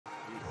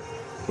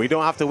We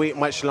don't have to wait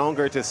much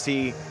longer to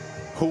see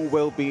who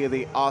will be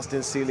the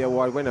Austin Celia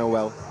Award winner.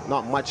 Well,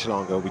 not much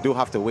longer. We do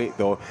have to wait,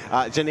 though.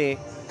 Janae,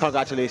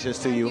 congratulations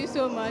to you. Thank you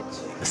so much.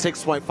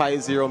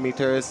 6.50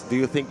 meters.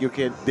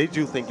 Did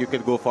you think you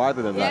could go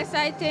farther than that? Yes,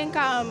 I think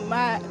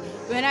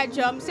when I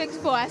jumped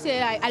 6'4", I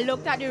said I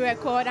looked at the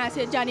record and I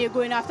said, Johnny, you're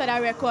going after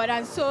that record,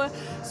 and so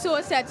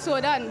said, so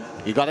done.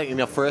 You got it in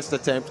your first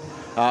attempt.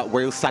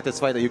 Were you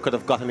satisfied that you could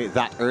have gotten it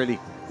that early?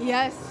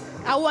 Yes,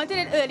 I wanted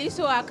it early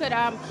so I could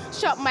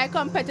shock my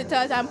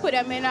competitors and put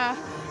them in a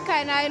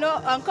kind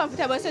of,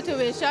 uncomfortable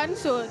situation.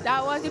 So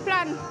that was the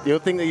plan. You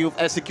think that you've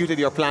executed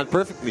your plan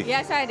perfectly?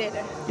 Yes, I did.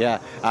 Yeah,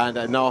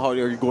 and now how are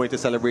you going to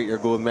celebrate your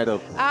gold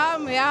medal? Yeah,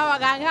 we're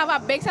going to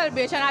have a big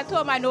celebration. I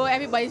told them I know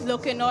everybody's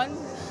looking on.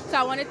 So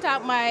I want to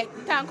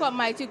thank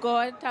Almighty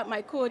God, thank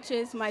my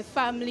coaches, my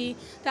family,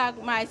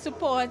 thank my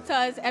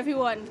supporters,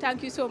 everyone.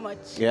 Thank you so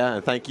much. Yeah,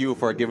 and thank you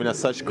for giving us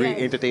such great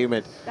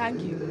entertainment.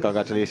 Thank you.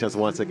 Congratulations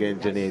once again,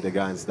 Janae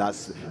DeGans.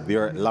 That's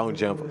your long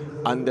jump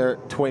under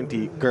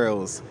 20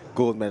 girls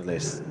gold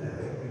medalist.